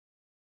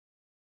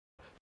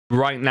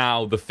right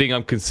now, the thing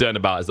I'm concerned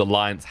about is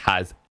Alliance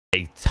has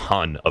a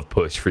ton of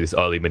push for this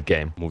early mid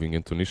game. Moving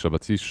into Nisha,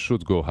 but he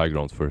should go high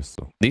ground first.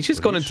 So.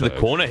 Nisha's gone into the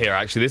corner here,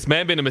 actually. This may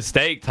have been a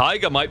mistake.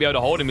 Tiger might be able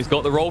to hold him. He's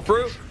got the roll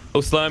through.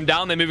 He'll slow him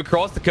down. They move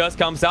across. The curse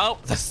comes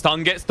out. The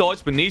stun gets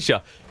dodged, but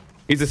Nisha,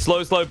 he's a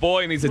slow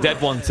boy, and he's a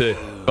dead one too.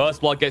 First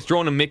blood gets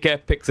drawn, and Mikael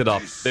picks it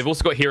up. They've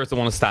also got heroes that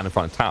want to stand in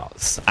front of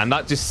towers, and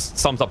that just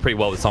sums up pretty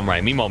well with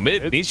Sunray. Meanwhile,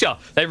 mid, Nisha,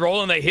 they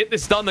roll and they hit the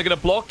stun. They're going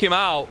to block him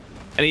out.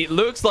 And it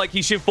looks like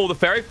he should fall. The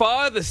fairy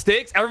fire, the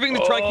sticks, everything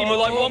to try and keep him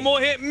alive. One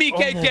more hit.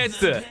 Mikael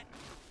gets it.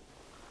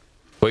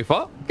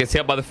 Quickfire gets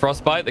hit by the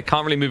frostbite. They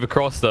can't really move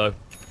across, though.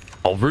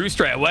 Oh, Rue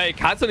straight away.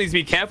 Kato needs to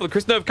be careful.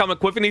 Christoph coming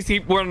quick and needs to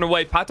keep running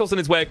away. Patos on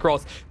his way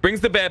across. Brings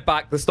the bear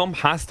back. The stomp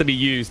has to be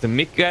used. And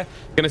Mika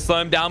going to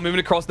slow him down, moving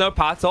across. No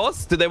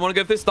Patos. Do they want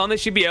to go for this stun? They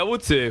should be able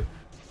to.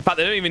 In fact,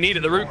 they don't even need it.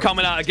 The root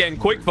coming out again.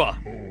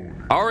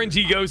 Quickfire.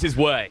 RNG goes his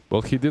way.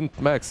 Well, he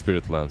didn't max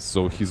Spirit Lance,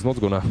 so he's not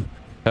going to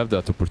have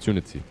that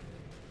opportunity.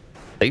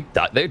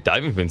 They're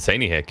diving for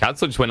Insania here.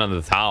 Katsu just went under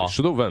the tower.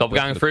 Should have went.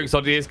 Doppelganger through.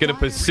 Exodia is going to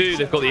pursue.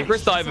 They've got the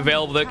Icarus dive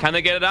available though. Can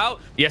they get it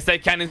out? Yes, they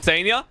can.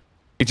 Insania.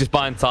 He's just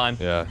buying time.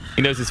 Yeah.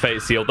 He knows his fate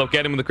is sealed. They'll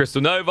get him with the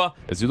Crystal Nova.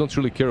 As you don't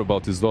really care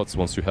about his dots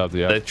once you have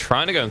the... They're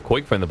trying to go and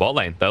quick for in the bot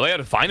lane. They'll be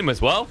able to find him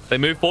as well. They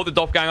move forward. The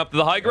Doppelganger up to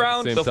the high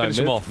ground. They'll finish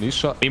him off.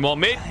 Nisha. Meanwhile,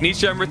 mid.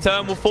 Nisha in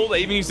return will fall. They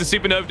even use the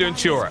Supernova to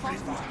ensure it.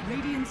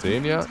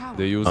 Insania.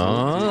 They use...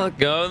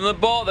 Go in the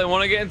bot. They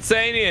want to get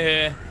Insania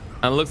here.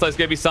 And it looks like it's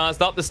going to be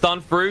silenced up. The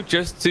stun through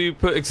just to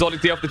put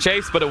Exotic D off the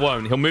chase, but it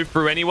won't. He'll move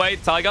through anyway.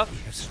 Tiger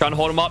trying to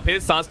hold him up here.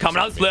 Sun's coming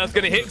out. Slayer's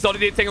going to hit.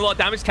 Exotic D taking a lot of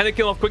damage. Can they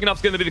kill him off quick enough?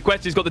 It's going to be the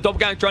question. He's got the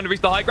Doppelganger trying to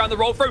reach the high ground. The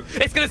roll through.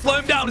 It's going to slow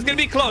him down. It's going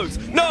to be close.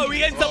 No,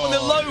 he ends up on the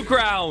low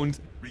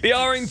ground. The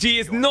RNG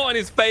is not in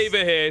his favor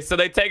here, so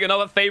they take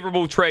another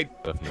favorable trade.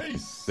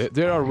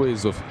 There are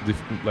ways of,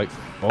 like...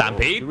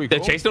 Stampede. They're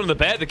chasing on the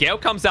bear. The Gale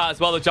comes out as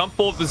well. The jump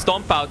forward for the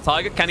stomp out.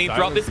 Tiger, can he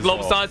interrupt this?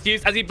 Global Science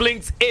use as he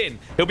blinks in.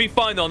 He'll be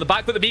fine though. On the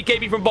back foot, the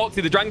BKB from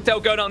Boxy. The Dragon Tail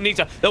going out on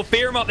Nisha. They'll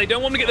fear him up. They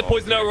don't want him to get the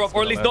Poison Over off,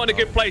 or at least not in a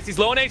good place. He's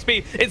low on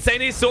HP.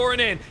 Insane is soaring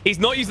in. He's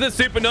not using the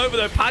Supernova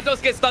though.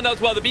 Patos gets stunned out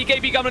as well. The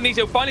BKB coming on Nisha.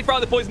 He'll finally throw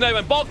out the Poison Over.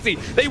 And Boxy,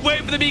 they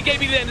wait for the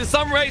BKB then. The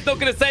Sun Ray's not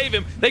going to save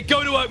him. They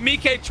go to work.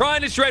 Mike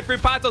trying to shred through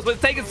Patos, but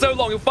it's taking so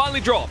long. He'll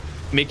finally drop.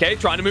 Mike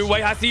trying to move away,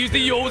 has to use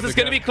the Yules. It's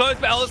going to be close,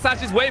 but Elder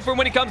Sash is waiting for him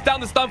when he comes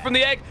down. The stun from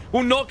the egg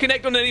will not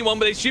connect on anyone,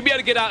 but they should be able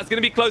to get out. It's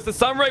going to be close. The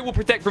Sunray will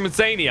protect from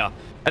Insania,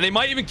 and they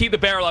might even keep the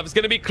bear alive. It's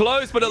going to be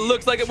close, but it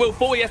looks like it will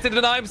fall. He has to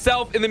deny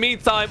himself in the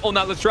meantime on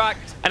that track,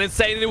 and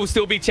Insania will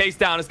still be chased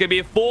down. It's going to be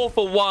a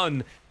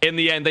 4-for-1 in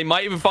the end. They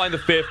might even find the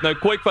fifth. No,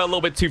 Quickfire a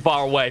little bit too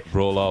far away.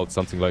 Roll out,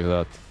 something like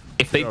that.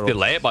 If they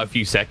delay it by a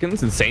few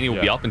seconds, Insania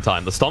will be up in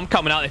time. The Stomp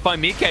coming out. They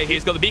find Mike.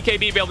 He's got the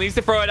BKB available. He needs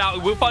to throw it out.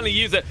 He will finally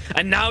use it.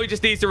 And now he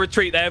just needs to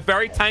retreat. They're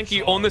very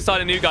tanky on the side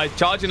of new guys.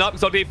 Charging up.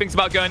 Exotic thinks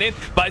about going in,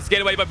 but it's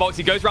scared away by Boxy.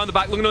 He goes around the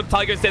back, looking on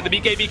Tiger instead. The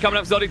BKB coming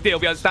up. Exotic deal.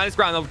 Be able to stand his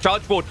ground. They'll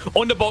charge forward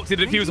on the Boxy.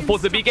 The diffuser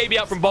forces the BKB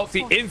out from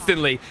Boxy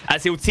instantly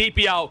as he'll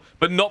TP out,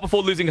 but not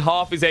before losing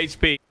half his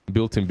HP.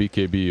 Built-in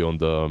BKB on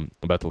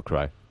the Battle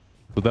Cry.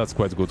 So that's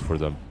quite good for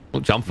them.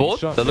 We'll jump forward.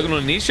 Nisha. They're looking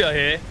on Nisha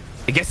here.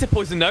 He gets the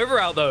Poison Nova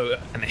out though,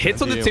 and it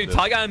hits on the two.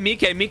 Tiger and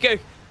Mike.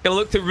 Mike gonna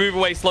look to move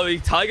away slowly.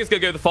 Tiger's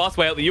gonna go the fast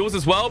way out. The Yules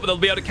as well, but they'll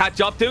be able to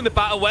catch up to him. The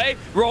bat away,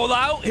 roll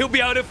out. He'll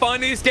be able to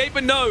find the escape,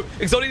 but no.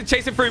 Exotic to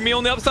chase him through. Me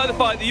on the other side of the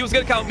fight. The Yules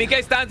gonna count.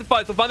 Mike stands to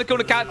fight. So find the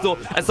corner cancel,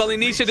 and suddenly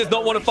Nisha does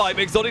not want to fight.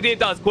 But Exotic here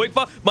does.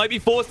 Quickfire might be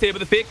forced here, but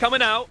the fear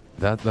coming out.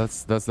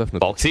 That's definitely.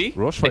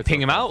 Boxy, they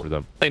ping him out.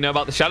 They know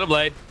about the Shadow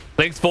Blade.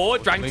 Blinks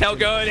forward, Dragon Tail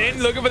going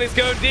in, looking for this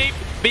going deep.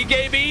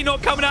 BKB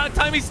not coming out in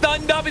time, he's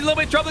stunned up, he's a little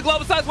bit in trouble. The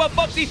global size, well,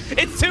 Boxy,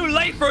 it's too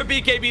late for a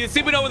BKB.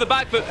 The Supernova in the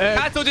back foot.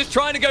 Kato just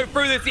trying to go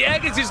through this. The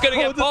egg is just going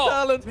to get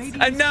popped.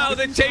 And now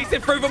they're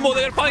chasing through for more.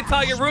 They're going to find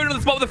Tiger, ruin on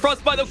the spot with the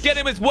frostbite. They'll get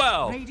him as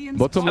well.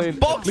 Bottom lane.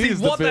 Boxy,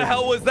 what the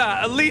hell was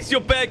that? At least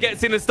your bear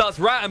gets in and starts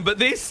ratting, but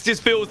this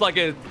just feels like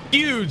a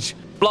huge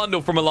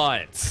blunder from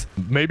Alliance.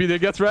 Maybe they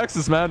get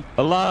Rexus, man.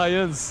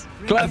 Alliance.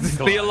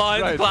 Classic. The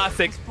Alliance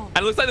classic. And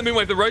it looks like the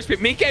Moonwave, the Roach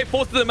Pit. Mike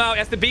forces them out. He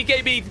has to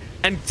BKB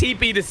and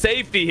TP to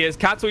safety here as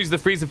Kato uses the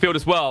freezer field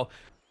as well.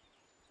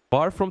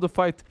 Far from the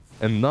fight.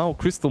 And now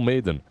Crystal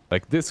Maiden.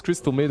 Like this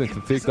Crystal Maiden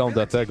can take down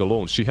that egg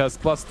alone. She has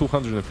plus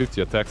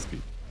 250 attack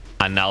speed.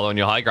 And now on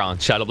your high ground.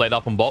 Shadow Blade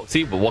up on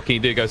Boxy, but what can you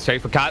do? Go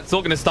straight for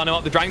Katsul. Gonna stun him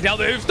up the Dragon Tail.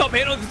 The hoof stop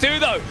hitting on the two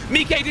though.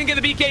 Mike didn't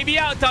get the BKB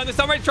out in time. The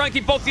Sunray trying to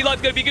keep Boxy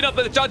alive. Gonna be good enough,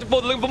 but the charger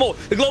forward, looking for more.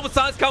 The global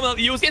science coming out.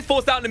 The Yules gets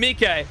forced out into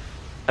Mike.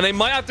 And they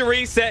might have to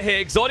reset here.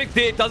 Exotic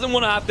Deer doesn't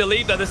want to have to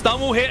leave there. The stun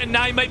will hit, and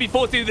now he may be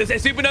forced to do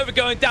this. Supernova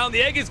going down.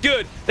 The egg is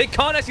good. They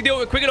can't actually deal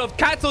with it quick enough.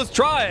 Katsul's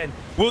trying.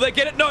 Will they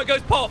get it? No, it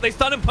goes pop. They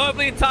stun him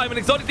perfectly in time. And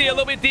Exotic Deer a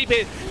little bit deep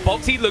here.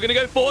 Boxy looking to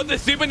go forward. The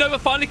Supernova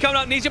finally coming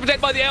out. Nisha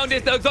protected by the air on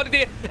this. Exotic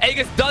Deer.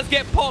 Aegis does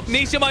get popped.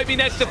 Nisha might be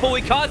next to fall.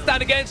 He can't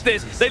stand against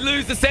this. They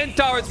lose the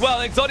Centaur as well.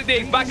 Exotic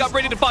Deer is back up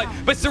ready to fight.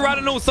 But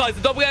surrounded on all sides.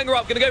 The Doppelganger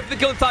up. Going to go for the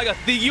kill Tiger.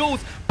 The Yules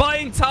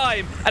buying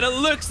time. And it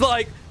looks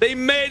like they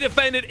may have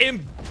defended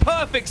in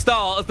perfect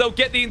style as they'll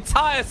get the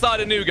entire side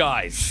of new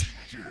guys.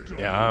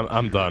 Yeah,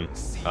 I'm done.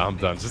 I'm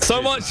done. Just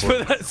So much for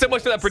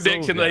that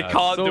prediction that they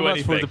can't do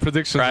anything. So much for the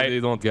prediction right? that they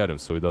don't get him,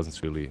 so it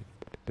doesn't really...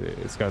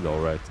 It's kind of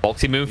alright.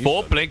 Boxy move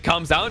forward, Blink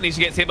comes out, Nisha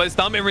gets hit by the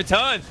stun in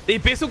return. The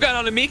Abyssal going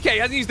on to Mike, he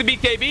hasn't used the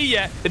BKB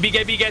yet. The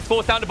BKB gets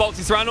forced down to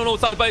Boxy, surrounded on all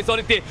sides by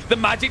Exotic here. The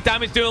magic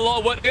damage doing a lot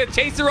of work.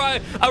 Chaser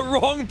a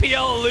wrong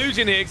PL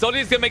illusion here.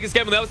 Exotic is going to make a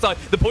escape on the other side.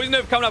 The poison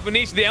over coming up for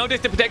Nisha, the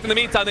Eldest to protect in the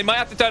meantime. They might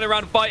have to turn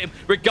around and fight him.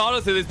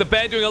 Regardless of this, the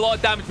bear doing a lot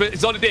of damage, but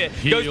Exotic here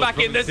goes back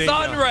in. The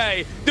Sun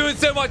Ray doing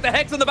so much. The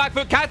Hex on the back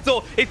foot.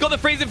 Cancel. He's got the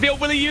freezing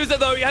field. Will he use it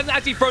though? He hasn't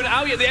actually thrown it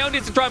out yet. The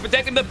Eldest to try and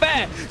protect him. The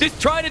bear just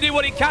trying to do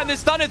what he can. The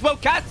stun as well.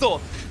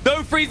 Cancel.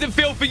 No freezing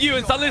field for you,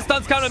 and suddenly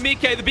stuns count on Mike.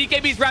 The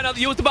BKB's ran out.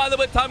 The used to buy a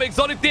little bit of time.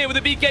 Exotic deer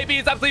with the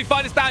BKB is absolutely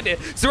fine to stand here.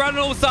 Surrounded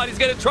on all sides. He's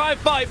going to try and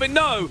fight, but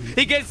no.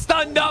 He gets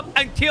stunned up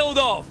and killed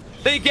off.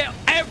 They get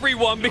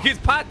everyone because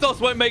Patos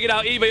won't make it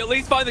out either. He'll at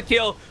least find the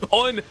kill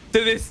on to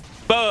this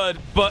bird,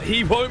 but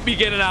he won't be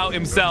getting out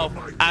himself.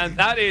 And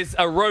that is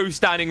a row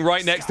standing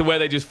right next to where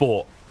they just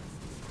fought.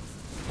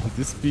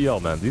 This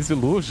PL, man. These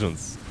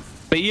illusions.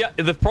 But yeah,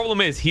 the problem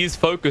is he's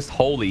focused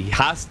wholly. He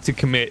has to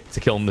commit to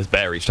killing this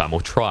bear each time,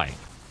 or try.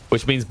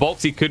 Which means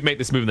Boxy could make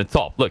this move in the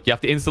top. Look, you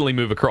have to instantly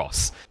move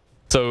across.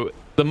 So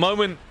the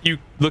moment you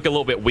look a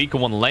little bit weak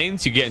on one lane,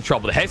 you get in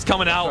trouble. The Hex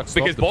coming out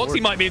because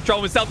Boxy might be in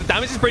trouble himself. The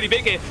damage is pretty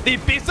big here. The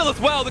Abyssal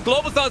as well. The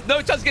Global Star's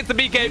no chance gets the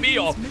BKB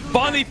off.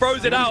 Finally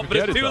throws it out, but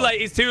it's too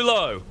late. He's too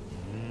low.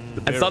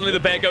 And suddenly the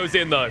bear goes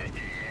in though.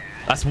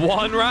 That's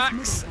one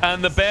Rax,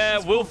 and the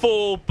bear will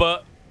fall,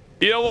 but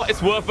you know what?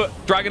 It's worth it.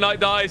 Dragon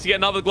Knight dies. You get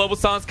another Global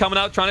Stance coming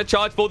out, trying to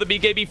charge for the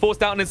BKB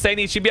forced out and Insane.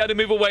 He should be able to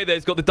move away there.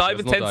 He's got the dive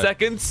in 10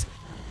 seconds.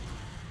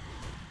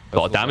 A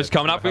lot of damage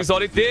coming up from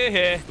Exotic Deer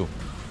here.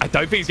 I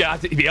don't think he's going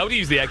to be able to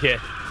use the egg here.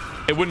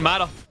 It wouldn't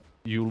matter.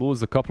 You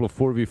lose a couple of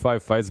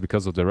 4v5 fights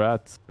because of the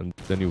rat, and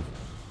then you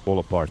fall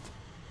apart.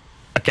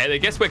 Okay, I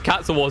guess where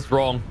Katzel was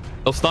wrong.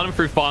 They'll stun him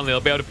through finally. They'll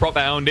be able to prop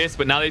that on this,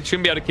 but now they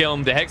shouldn't be able to kill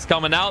him. The Hex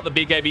coming out. The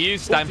BKB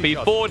used. Stampede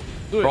forward.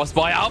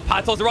 Frostbite out.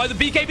 Patos arrives.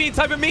 The BKB in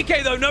time for Mike,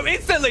 though. No,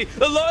 instantly.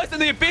 The lowest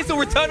and the Abyssal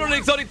return on an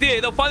Exotic Deer.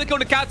 They'll finally kill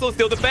the Katzel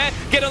still. The bear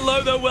getting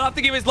low, though. Will have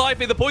to give his life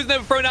here. The poison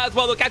never thrown out as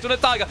well. They'll catch on the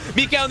Tiger.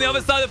 Mike on the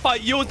other side of the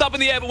fight. Used up in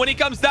the air, but when he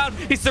comes down,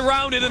 he's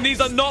surrounded, and these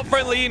are not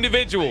friendly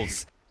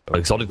individuals.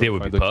 Exotic Deer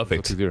would be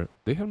perfect.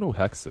 They have no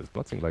hexes.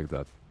 Nothing like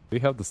that. They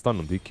have the stun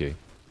on DK.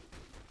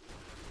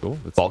 Cool.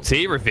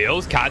 Boxy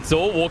reveals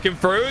Katzel walking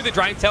through. The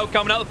Dragon Tail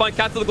coming out to find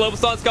Katzel. The Global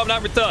Stance coming out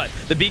in return.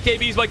 The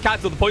BKB used by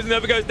Katzel. The poison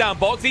never goes down.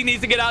 Boxy needs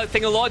to get out. It's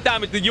taking a lot of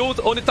damage. The Yule's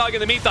on the target in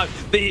the meantime.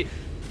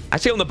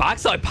 Actually on the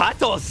backside,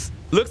 Patos.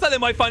 Looks like they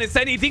might find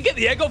Insane. He didn't get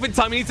the egg off in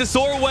time. He needs to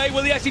soar away.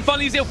 Will he actually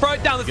finally use it? He'll throw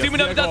it down. The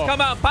Supernova does come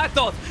out.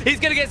 Patos,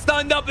 he's going to get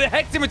stunned up. The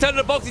Hex in return to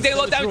the box. He's taking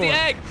a lot of damage to the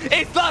egg.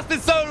 It's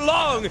lasted so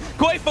long.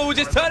 Quaefo will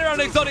just turn around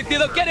Exotic Deer.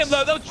 They'll get him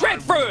though. They'll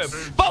tread through him.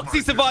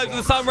 Boxy survives with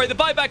the Sun Ray. The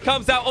buyback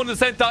comes out on the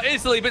Centaur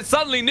instantly, but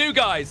suddenly New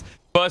Guys.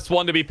 First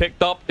one to be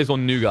picked up is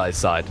on New Guys'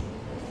 side.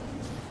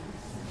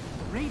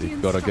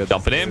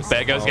 Jumping in,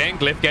 bear goes again,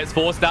 Glyph gets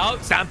forced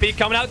out, Stampede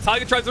coming out,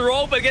 Tiger tries to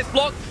roll, but it gets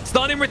blocked,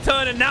 stun in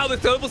return, and now the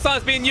Global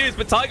Silence being used,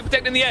 but Tiger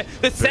protecting the air,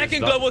 the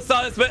second Global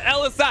Silence, but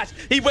Ella Sash,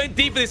 he went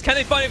deep for this, can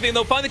they find anything?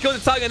 They'll find the kill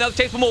of the Tiger, and now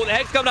chase for more, the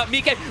Hex coming up,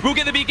 Mike will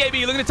get the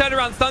BKB, looking to turn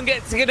around, stun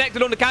gets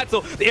connected on the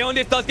Cancel, the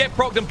Eondis does get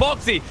procced, and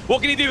Boxy, what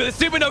can he do with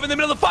the Supernova in the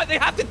middle of the fight? They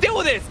have to deal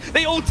with this,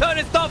 they all turn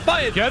and start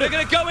fighting, they're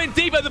going to go in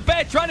deeper, the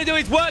bear trying to do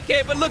his work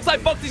here, but looks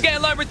like Boxy's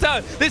getting low in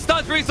return, this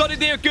stun's for Exotic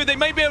Deer good, they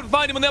may be able to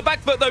find him on their back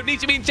foot though,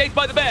 Nietzsche being chased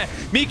by the bear,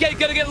 Mike's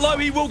gonna get low,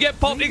 he will get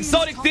popped.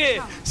 Exotic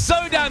Deer, so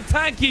damn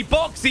tanky.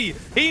 Boxy,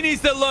 he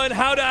needs to learn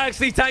how to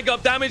actually tank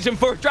up damage, and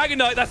for Dragon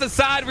Knight, that's a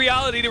sad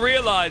reality to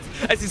realize.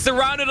 As he's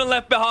surrounded and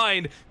left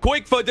behind,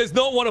 Quickfoot does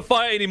not want to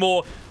fight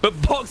anymore, but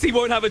Boxy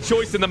won't have a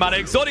choice in the matter.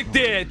 Exotic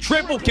Deer,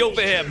 triple kill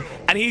for him,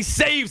 and he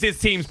saves his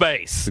team's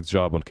base. Good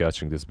job on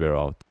catching this bear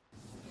out.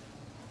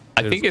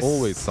 I think it's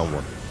always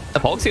someone.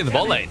 Boxy in the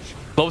bot lane.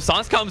 Global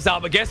Stance comes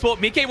out, but guess what?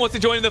 Mike wants to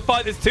join in the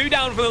fight. There's two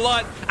down from the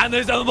line, and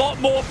there's a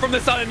lot more from the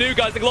side of New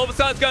Guys. The Global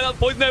Stance going out,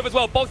 poison over as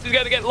well. Boxy's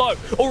going to get low.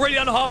 Already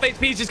under half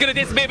HP, he's just going to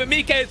disappear, but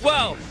Mike as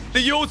well. The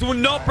Yules will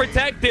not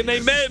protect him. They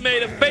may have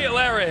made a fatal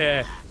error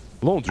here.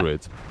 Lone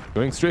Druid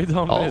going straight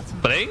down mid.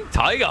 Bling,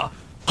 Tiger.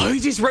 Oh,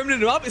 he just remned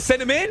him up and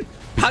sent him in.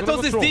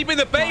 Patos is deep in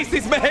the base.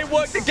 This may have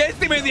worked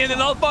against him in the end,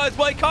 and Alpha as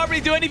well. He can't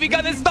really do anything.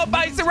 They're stopped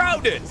by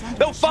surrounded.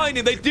 They'll find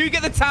him. They do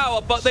get the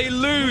tower, but they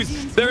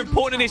lose their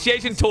important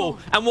initiation tool.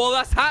 And while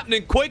that's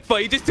happening,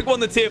 Quickfire, he just took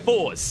one of the tier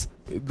 4s.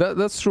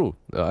 That's true.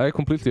 I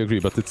completely agree,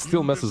 but it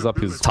still messes up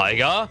his...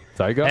 Tiger.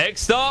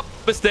 Next up,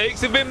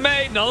 mistakes have been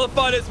made.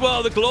 Nullified as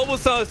well. The Global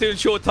Stars to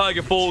ensure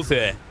Tiger falls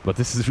here. But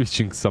this is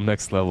reaching some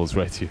next levels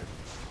right here.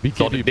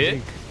 BKB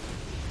Blink.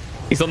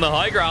 He's on the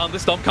high ground. The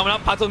stomp coming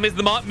up. Patos missed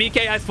the mark. Mike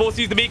has forced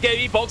to use the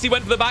BKB. Boxy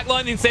went for the back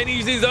line. Insane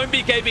using his own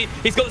BKB.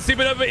 He's got the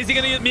supernova. Is he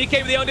going to use Mike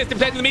with the on-distance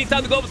protect? In the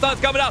meantime, the global star's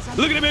coming out.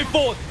 Look at him move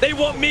forward. They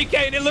want Mike,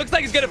 and it looks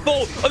like he's going to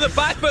fall on the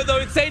back foot, though.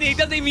 Insane, he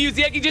doesn't even use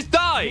the egg. He just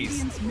dies.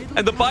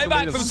 And the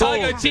buyback from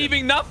Tiger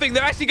achieving nothing.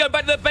 They're actually going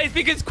back to the base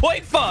because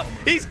Quakefa,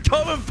 he's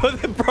coming for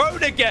the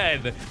Brone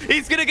again.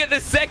 He's going to get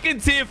the second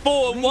tier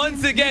 4, and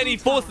once again, he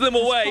forces them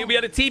away. He'll be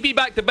able to TP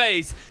back to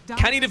base.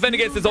 Can he defend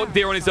against this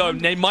deer on his own?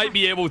 They might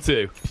be able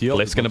to.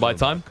 Lift's going to buy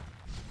time.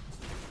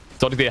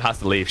 Exotic Deer has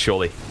to leave,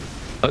 surely.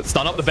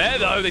 Stun up the bear,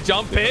 though. They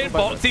jump in.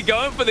 Boxy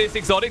going for this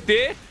Exotic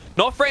Deer.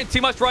 Not threatening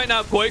too much right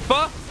now,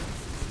 Quakefa.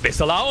 This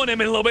allowing him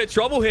in a little bit of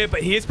trouble here,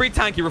 but he is pretty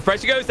tanky.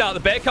 Refresher goes out. The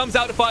bear comes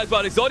out to fight as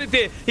well. Exotic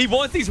Deer, he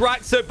wants these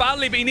racks so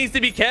badly, but he needs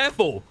to be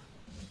careful.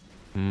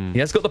 He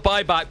has got the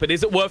buyback, but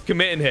is it worth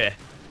committing here?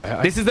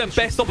 This is their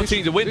best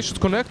opportunity to win. They should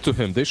connect to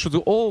him. They should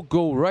all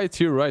go right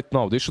here, right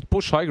now. They should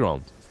push high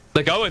ground.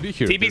 They're going.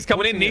 TB's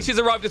coming in. Nisha's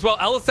arrived as well.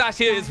 Elsash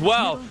here as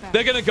well.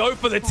 They're going to go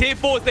for the tier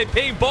 4s. They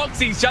ping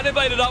Boxy.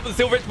 Shadowbladed up with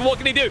Silver Rich, but what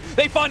can he do?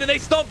 They find him. They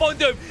stomp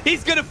onto him.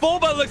 He's going to fall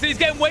by the looks. He's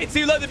getting way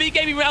too low. The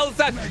BKB from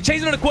Elsash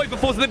chasing on a Quakefa,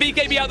 forcing the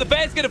BKB out. The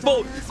bear's going to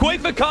fall.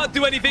 Quakefa can't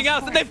do anything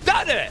else, and they've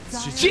done it.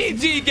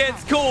 GG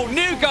gets called.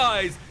 New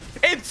guys.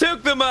 It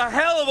took them a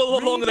hell of a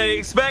lot longer than they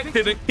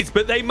expected,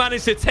 but they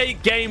managed to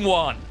take game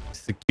 1.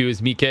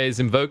 Secures Mike's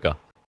Invoker.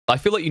 I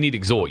feel like you need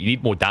Exhort. You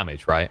need more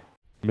damage, right?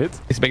 Mid.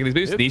 He's making these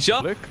boosts.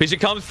 Nisha. Fisher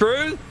comes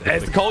through.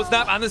 There's the cold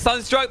snap and the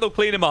sunstrike. They'll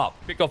clean him up.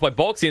 Picked off by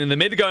Boxy. And in the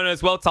mid going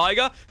as well.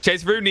 Tiger.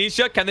 Chase through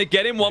Nisha. Can they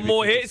get him? One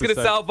more hit. He's going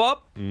to salve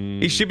up.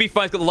 He should be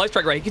fine. He's got the light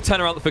strike ray. He can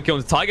turn around the foot kill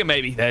on Tiger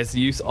maybe. There's the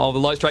use of the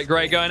light strike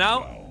ray going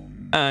out.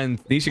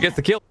 And Nisha gets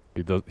the kill.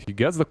 He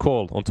gets the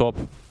call on top.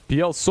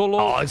 PL solo.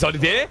 Oh, it's already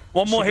there.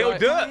 One more hit will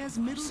do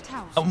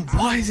it.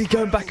 Why is he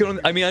going back on?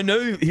 I mean, I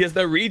know he has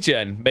no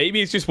regen. Maybe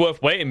it's just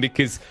worth waiting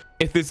because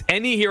if there's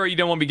any hero you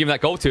don't want to be giving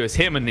that gold to, it's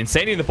him. And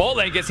Insane in the bot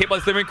lane gets hit by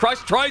the Slithering Crush.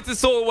 Tries to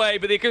soar away,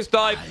 but the Icarus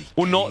dive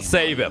will not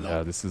save him.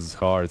 Yeah, this is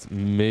hard.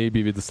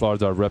 Maybe with the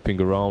Slardar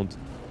wrapping around.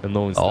 And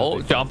no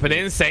jumping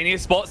in. Insania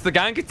spots the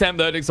gank attempt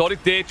though.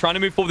 Exotic Deer trying to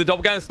move forward. The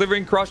double gang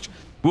Slithering Crush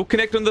will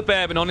connect on the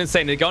bear, but not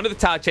Insania. They go into the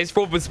tower, chase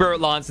forward with Spirit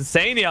Lance.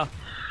 Insania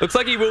looks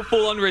like he will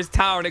fall under his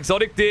tower, and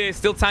Exotic Deer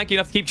still tanky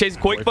enough to keep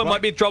chasing. Quakefa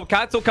might be in trouble.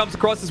 Catzal comes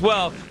across as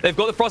well. They've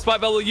got the Frostbite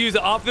Bell to use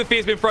it after the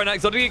fear's been thrown out.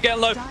 Exotic Deer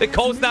getting low. The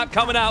cold snap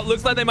coming out.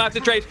 Looks like they might have to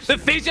trade. The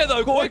fissure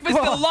though. Quakefa's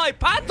still alive.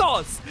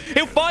 Patos!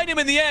 He'll find him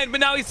in the end, but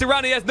now he's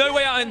surrounded. He has no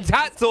way out. And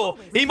Catzal,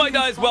 he might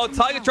die as well.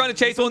 Tiger trying to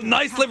chase one.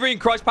 Nice Slithering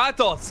Crush.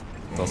 Patos.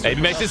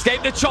 Maybe makes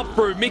escape. The chop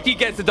through. Mickey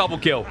gets the double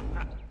kill.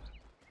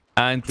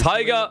 And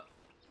Tiger,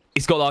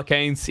 he's got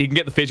arcanes. He can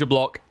get the fissure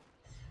block.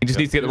 He just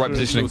needs to get the right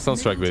positioning.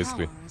 Sunstrike,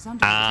 basically.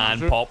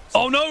 And pop.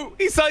 Oh no!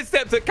 He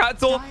sidesteps at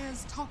Catzal.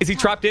 Is he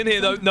trapped in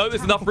here though? No,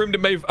 there's enough room to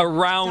move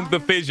around the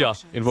fissure.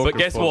 But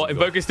guess what?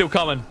 Invoker's still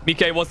coming.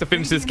 Mike wants to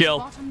finish this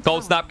kill.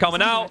 Cold snap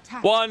coming out.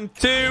 1,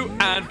 2,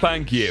 and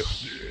thank you.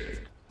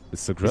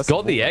 It's aggressive. He's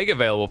got the egg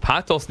available.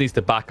 Patos needs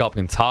to back up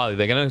entirely.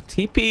 They're going to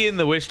TP in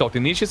the Witch Doctor.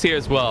 Nisha's here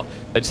as well.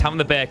 They're just having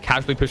the bear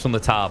casually push on the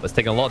tower. It's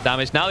taking a lot of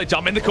damage. Now they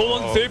jump in the cool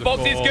on 2.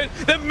 Boxy is good.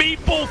 The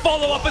meatball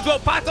follow up as well.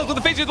 Patos with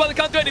the fissure as well. They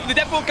can't do anything. The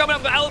death ball coming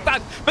up with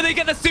Elsash, but they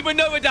get the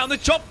supernova down. The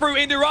chop through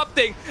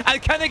interrupting.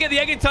 And can they get the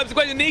egg in time? The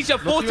question, Nisha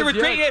forced to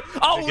retreat here.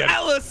 Oh,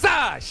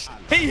 Elsash!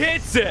 He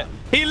hits it.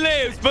 He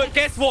lives, but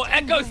guess what?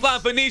 Echo Slam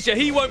for Nisha.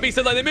 He won't be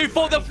so low. They move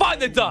forward. They'll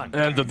find the done.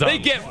 And the done. They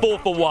get 4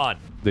 for 1.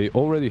 They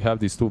already have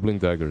these 2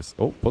 blink daggers.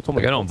 Oh, bottom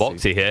they're going on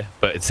Boxy here,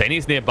 but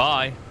Insania's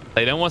nearby.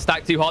 They don't want to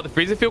stack too hard. The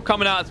freezer field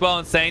coming out as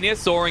well. Insania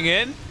soaring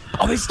in.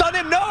 Oh, they stun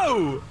him.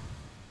 No!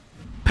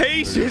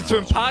 Patience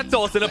from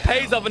Patos, and it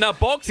pays off. And now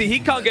Boxy, he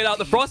can't get out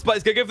the frostbite.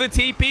 He's going to go for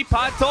the TP.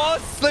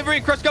 Patos,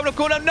 Slithering Crush coming off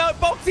corner. No,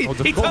 Boxy,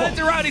 he turns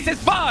around. He says,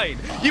 fine,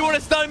 you want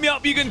to stun me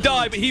up, you can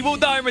die, but he will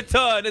die in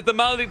return as the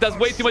Maledict does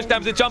way too much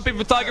damage. To jump in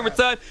for Tiger in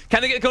return.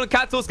 Can they get the corner?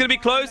 Catzal's going to be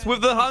close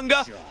with the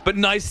hunger, but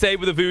nice save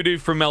with the voodoo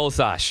from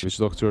Melosash. Witch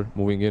Doctor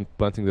moving in,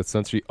 planting that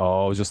sentry.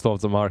 Oh, just off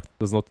the mark.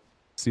 Does not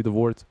see the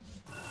ward.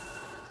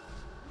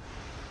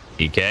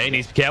 EK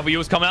needs to be careful.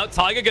 Yule's coming out.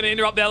 Tiger going to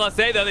interrupt the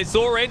LSA there. They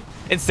saw in.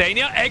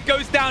 Insania. Egg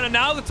goes down. And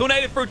now the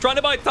Tornado through. Trying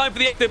to buy time for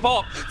the active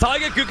pop.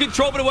 Tiger good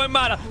control, but it won't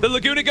matter. The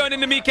Laguna going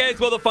into Mike as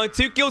well. They'll find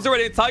 2 kills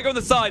already. And Tiger on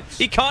the side.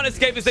 He can't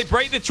escape as they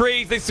break the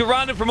trees. They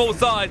surround him from all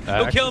sides.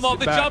 They'll kill him off.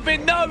 The jump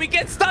in. No, he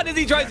gets stunned as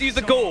he tries to use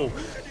the call.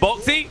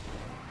 Boxy.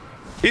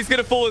 He's going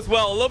to fall as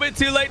well. A little bit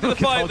too late to the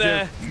fight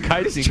there.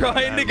 He's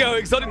trying to go.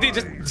 Exotic D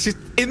just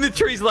in the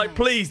trees like,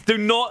 please, do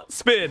not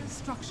spin.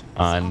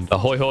 And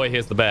ahoy hoy,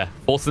 here's the bear.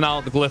 Forcing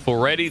out the glyph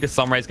already. The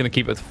Sunray's going to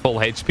keep it to full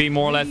HP,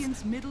 more or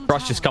less.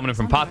 Crush just coming in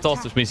from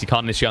Patos, which means he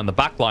can't initiate on the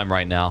back line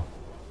right now.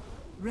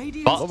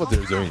 But what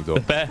they're doing, though.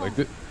 The bear.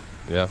 Like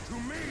Yeah.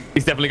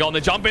 He's definitely got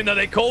the jump in there.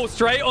 They call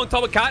straight on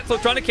top of Cat, so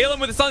trying to kill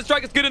him with the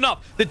Sunstrike is good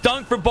enough. The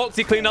dunk from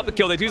Boxy cleaning up the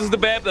kill. They do the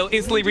bear, but they'll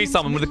instantly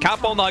resummon with the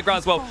Cap on the high ground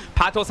as well.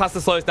 Patos has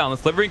to slow us down. The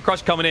Slivering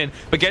Crush coming in.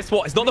 But guess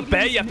what? It's not the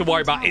bear you have to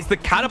worry about. It's the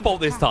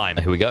Catapult this time.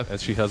 Here we go. And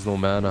she has no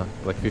mana,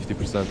 like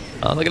 50%.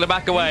 Oh, they're going to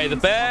back away. The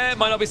bear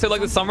might not be so like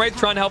the Sunray,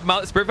 trying to help him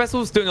out. The Spirit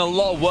Vessel's doing a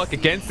lot of work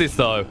against this,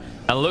 though.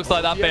 And it looks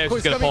like that bear is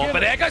just going to pop.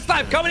 But there goes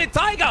Slap coming in.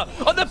 Tiger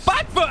on the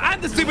back foot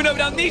and the Supernova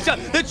down.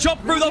 Nisha, the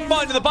chop through the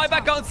find. And the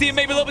buyback can't see him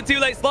maybe a little bit too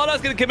late.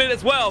 Slardar's going to commit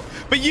as well.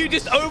 But you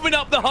just open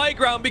up the high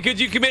ground because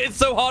you committed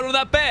so hard on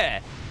that bear.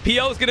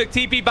 PL's going to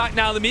TP back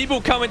now. The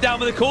Meeble coming down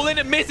with a call in.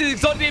 It misses.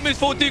 Exotic Deer moves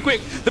forward too quick.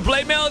 The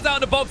Blade Mail is out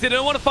in the box. They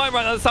don't want to find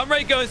right now. The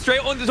Sunray going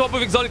straight on the top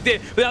of Exotic Deer.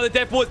 But now the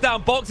Death Ward's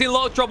down. Boxing in a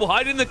lot of trouble.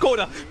 Hiding in the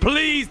corner.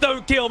 Please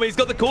don't kill me. He's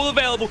got the call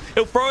available.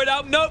 He'll throw it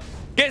out. Nope.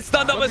 Gets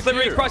stunned up by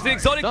Slivering Crush. The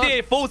Exotic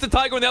Deer falls to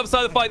Tiger on the other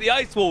side of the fight. The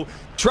Ice Wall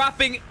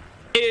trapping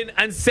in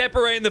and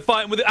separating the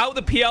fight. And without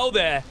the PL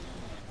there.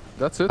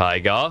 That's it.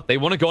 Tiger. They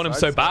want to go on him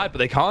so bad, but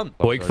they can't.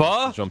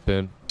 Quickfire. Jump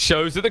in.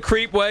 Shows at the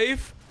creep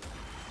wave.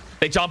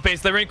 They jump in.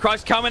 Slivering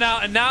Crush coming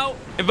out. And now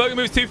Invoker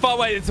moves too far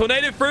away. The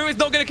Tornado through is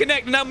not going to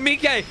connect. And now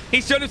Mike,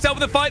 he's shown himself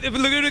in the fight. The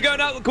Laguna going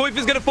out. The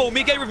Koifa's going to fall.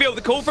 Mike revealed.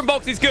 The call from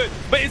Box is good,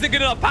 but is it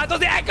good enough? Pat does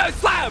the Echo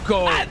Slam.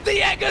 And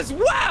the Echoes.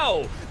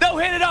 Wow. They'll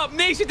hit it up.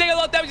 Nisha taking a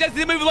lot of damage as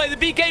they move away.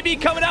 The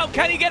BKB coming out.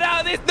 Can he get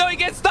out of this? No, he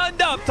gets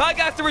stunned up.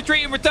 Tiger has to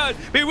retreat in return.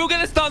 But he will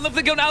get a stun. Looks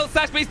like on Alice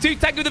Sash, but he's too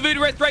tagged with the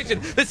Voodoo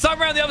Restoration. The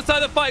Sunray on the other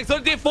side of the fight. So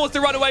they're forced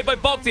to run away by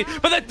Boxy.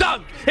 But the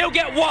dunk. He'll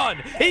get one.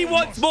 He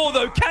wants more,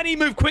 though. Can he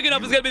move quick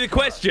enough is going to be the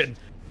question.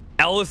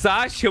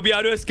 Sash, he'll be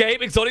able to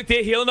escape. Exotic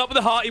Deer healing up with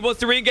the heart. He wants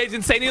to re-engage.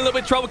 Insanely a little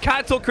bit of trouble.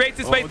 Cancel creates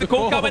his space. The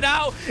call coming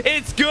out.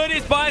 It's good.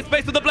 It's buying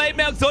space with the Blade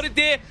Mail. Exotic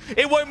Deer,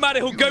 it won't matter.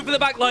 He'll go for the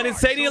back line.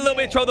 Insanely a little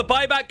bit of trouble. The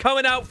buyback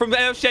coming out from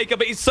Earthshaker,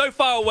 but he's so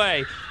far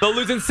away. They'll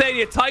lose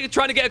Insania. Tiger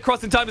trying to get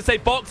across in time to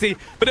save Boxy,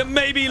 but it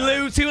may be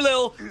too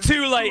little,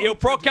 too late. He'll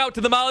proc out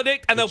to the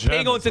Maledict, and they'll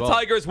ping onto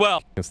Tiger as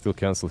well. Can still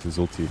cancel his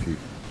ulti if he...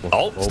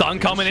 Oh, stun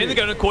coming in. They're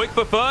going to quick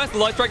for first. The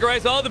Light Striker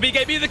as well. The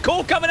BKB, the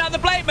call coming out. The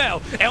Blade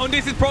Mail.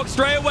 Elndis is proc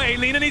straight away.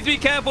 Lina needs to be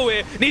careful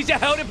here. Nisha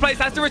held in place.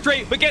 Has to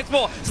retreat. But guess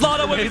what?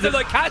 Slardar will use the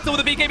cancel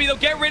with the BKB. They'll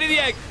get rid of the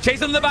egg.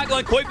 Chase on the back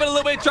line. Quick for a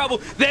little bit of trouble.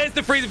 There's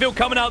the freezer field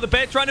coming out. The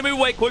bear trying to move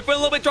away. Quick for a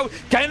little bit of trouble.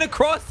 Getting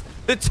across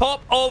the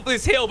top of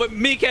this hill, but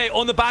Mike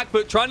on the back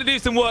foot trying to do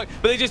some work,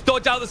 but they just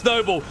dodge out the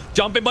snowball.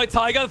 Jumping by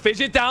Tiger, fish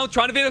it down,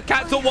 trying to be a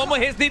cancel. One more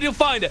hit needed to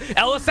find it.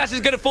 Sash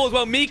is going to fall as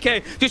well.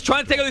 Mike just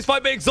trying to take on this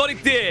fight, but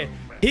Exotic Deer,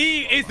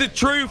 he is the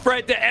true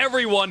threat to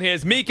everyone here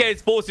as Mike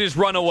is forced to just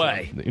run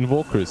away. The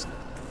Invoker's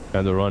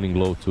kind of running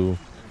low too.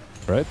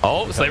 Right?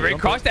 Oh, Slavery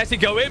Crush actually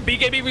go in.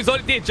 BKB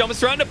Exotic Deer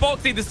jumps around the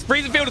boxy. The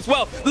freezing field as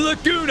well.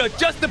 Laguna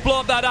just to blow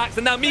up that axe.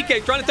 And now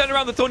Mike trying to turn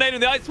around the tornado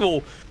in the ice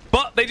wall.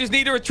 But they just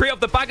need to retreat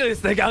off the back of this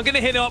thing. I'm going to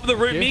hit him up the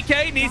room.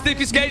 Mike needs to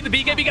escape. The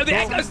BKB goes the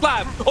Echo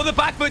Slam on the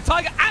back foot.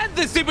 Tiger and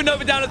the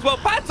Supernova down as well.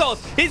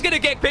 Patos, he's going to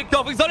get picked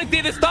off. Exotic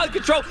Deer, the stun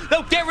control.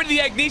 They'll get rid of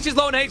the egg. Nisha's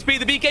low on HP.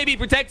 The BKB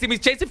protects him.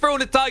 He's chasing through on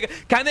the Tiger.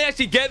 Can they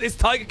actually get this?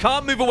 Tiger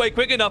can't move away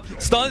quick enough.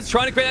 Stuns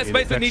trying to create that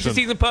space, and Nisha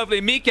sees him perfectly.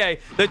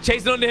 Mike, they're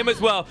chasing onto him as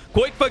well.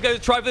 Quickfoot goes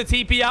to try for the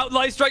TP out.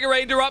 Light Striker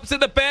interrupts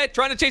at the bear,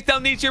 trying to chase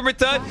down Nisha in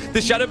return.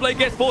 The Shadow Blade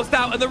gets forced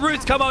out, and the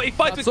Roots come out. He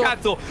fights with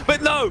Cancel.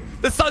 But no,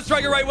 the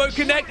Sunstriker Ray won't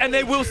connect, and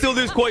they will still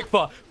lose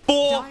Quickfoot.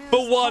 4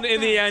 for 1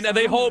 in the end, and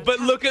they hold. But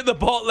look at the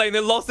bot lane.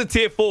 They lost to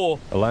tier 4.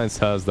 Alliance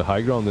has the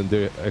high ground, and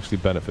they actually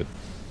benefit.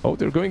 Oh,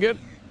 they're going in.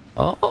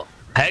 Oh,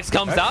 Hex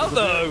comes out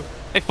though.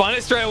 They find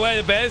it straight away.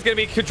 The bear's going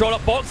to be controlled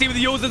up. Boxy with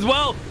the Yules as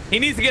well. He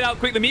needs to get out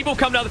quick. The Meeple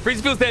come down. The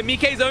freeze field's there.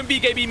 Mike's own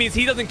BKB means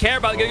he doesn't care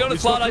about it. Going to go to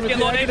Slardar to get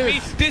a lot of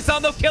HP.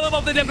 Disarm, they'll kill him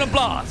off the Definite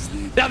Blast.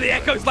 Now the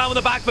Echo Slam on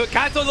the back foot.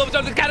 Cancel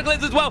the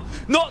Cataclysm as well.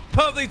 Not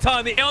perfectly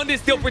timed. The Elndis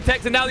still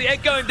protects, and now the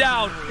egg going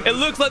down. It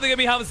looks like they're going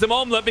to be having some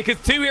omelet because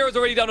 2 heroes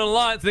already down on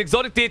Alliance. And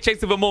Exotic Deer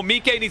chasing for more.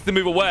 Mike needs to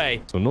move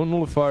away. So no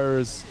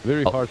nullifiers.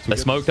 Very hard to get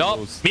smoked up.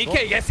 Mike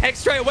gets Hex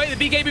straight away.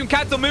 The BKB and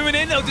Cancel moving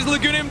in. They'll just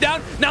Laguna him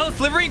down. Now the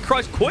Slivering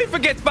Crush.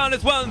 Koifa gets found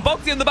as well. And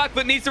Boxy on the back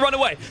foot needs to run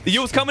away. The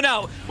Yule's coming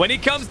out. When he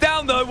comes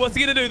down, though, what's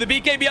he going to do?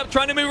 The BKB up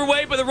trying to move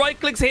away, but the right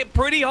clicks hit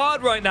pretty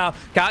hard right now.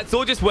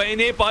 Cancel just waiting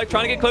nearby,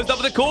 trying to get close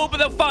up with the core, but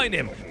they'll find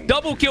him.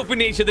 Double kill for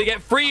Nisha. They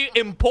get 3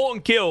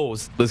 important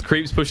kills. There's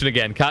creeps pushing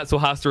again. Katzel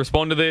has to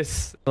respond to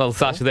this. A little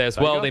Sasha there as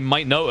well. They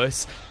might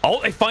notice.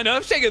 Oh, they find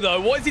Earthshaker though.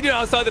 What is he doing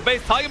outside the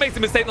base? Tiger makes a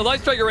mistake. The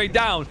Light Striker Ray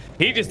down.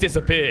 He just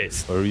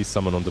disappears. A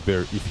resummon on the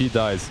bear. If he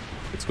dies,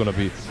 it's gonna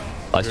be...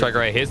 Light Striker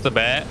Ray hits the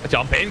bear.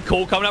 Jump in.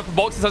 Cool coming up from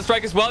Box and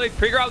Sunstrike as well. They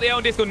figure out the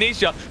Elndis on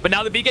Nisha. But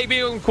now the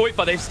BKB on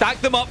Koifa. They've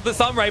stacked them up for the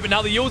Sunray. But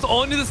now the Yule's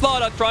onto the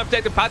Slardar. Trying to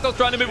protect him. Patos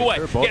trying to move away.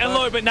 Getting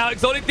low. But now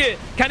Exotic Deer.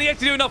 Can he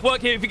actually do enough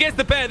work here? If he gets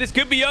the bear, this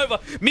could be over.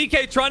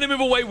 Mike trying to move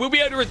away, will be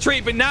able to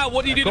retreat, but now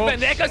what do you do to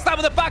defend? The Echo Slam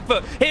on the back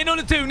foot, hitting on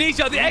the 2.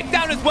 Nisha, the egg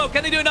down as well.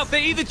 Can they do enough?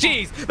 They eat the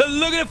cheese. They're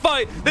looking to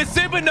fight. The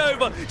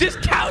Supernova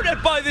just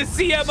countered by the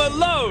CM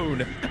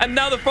alone. And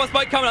now the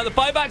Frostbite coming out. The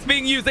buybacks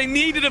being used. They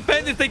need to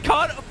defend this. They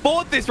can't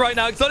afford this right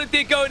now. Exotic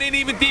Deer going in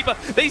even deeper.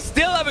 They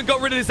still haven't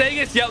got rid of this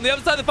Aegis yet. On the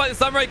other side of the fight, the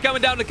Samurai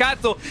coming down to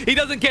cancel. He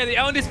doesn't care. The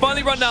Elend is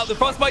finally run out. The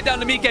Frostbite down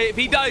to Mike. If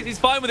he dies, he's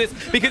fine with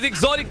this because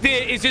Exotic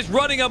Deer is just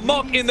running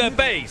amok in their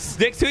base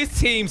next to his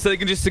team so they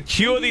can just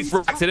secure these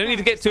racks. They don't need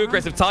to get too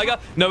aggressive. Tiger,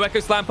 no Echo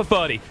Slam for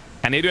 30.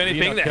 Can they do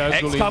anything? The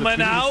Hex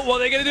coming out. Well,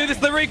 they're going to do this.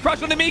 The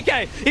re-crush on the Mike.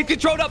 He's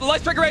controlled up. The Light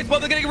Striker race. Well,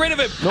 they're getting rid of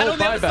him. And on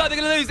the other side, they're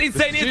going to lose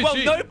Insane as well.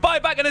 No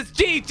buyback, and it's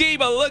GG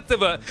by the looks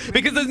of it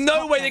because there's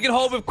no way they can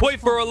hold with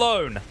Koifa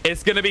alone.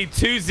 It's going to be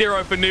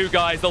 2-0 for New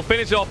Guys. They'll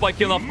finish it off by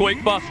killing off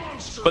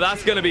Koifa, but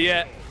that's going to be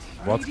it.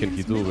 What can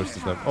he do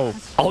versus them?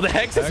 Oh, the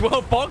Hex as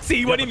well. Boxy,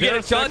 he won't even get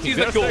a chance to use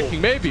the call.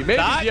 Maybe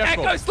that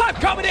Echo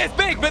Slap coming in is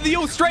big, but the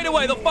ult straight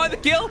away. They'll find the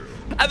kill,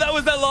 and that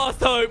was their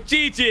last hope.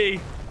 GG.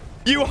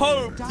 You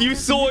hoped, you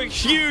saw a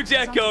huge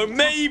Echo.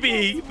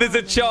 Maybe there's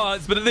a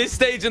chance, but at this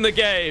stage in the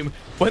game,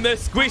 when their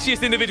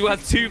squishiest individual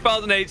has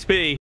 2,000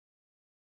 HP,